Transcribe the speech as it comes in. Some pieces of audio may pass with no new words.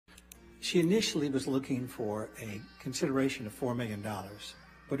She initially was looking for a consideration of $4 million,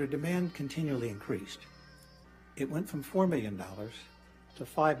 but her demand continually increased. It went from $4 million to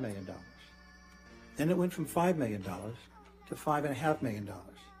 $5 million. Then it went from $5 million to $5.5 million.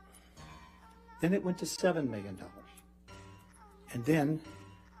 Then it went to $7 million. And then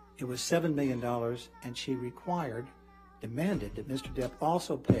it was $7 million, and she demanded that Mr. Depp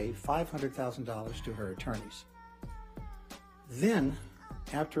also pay $500,000 to her attorneys. Then,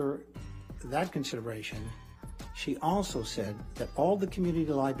 after that consideration, she also said that all the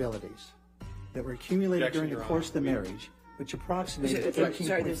community liabilities that were accumulated during the course of the marriage, which approximated $13.5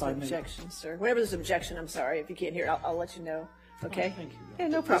 Sorry, there's an million. objection, sir. Whenever there's an objection, I'm sorry. If you can't hear it, I'll let you know. Okay? Oh, thank you. Yeah,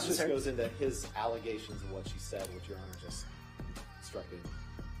 no problem, This just sir. goes into his allegations of what she said, which Your Honor just instructed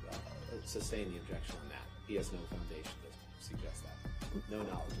sustain the objection on that. He has no foundation to suggest that. No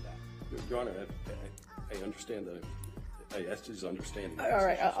knowledge of that. Your Honor, I understand I asked his understanding. All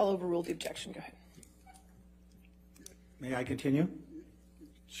right, I'll overrule the objection. Go ahead. May I continue?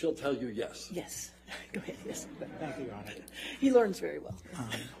 She'll tell you yes. Yes. Go ahead, yes. Thank you, Your Honor. He learns very well.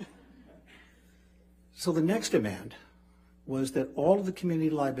 So the next demand was that all of the community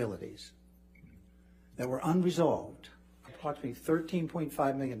liabilities that were unresolved, approximately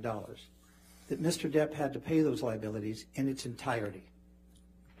 $13.5 million, that Mr. Depp had to pay those liabilities in its entirety.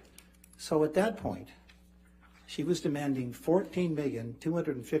 So at that point, she was demanding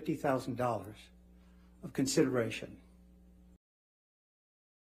 $14,250,000 of consideration.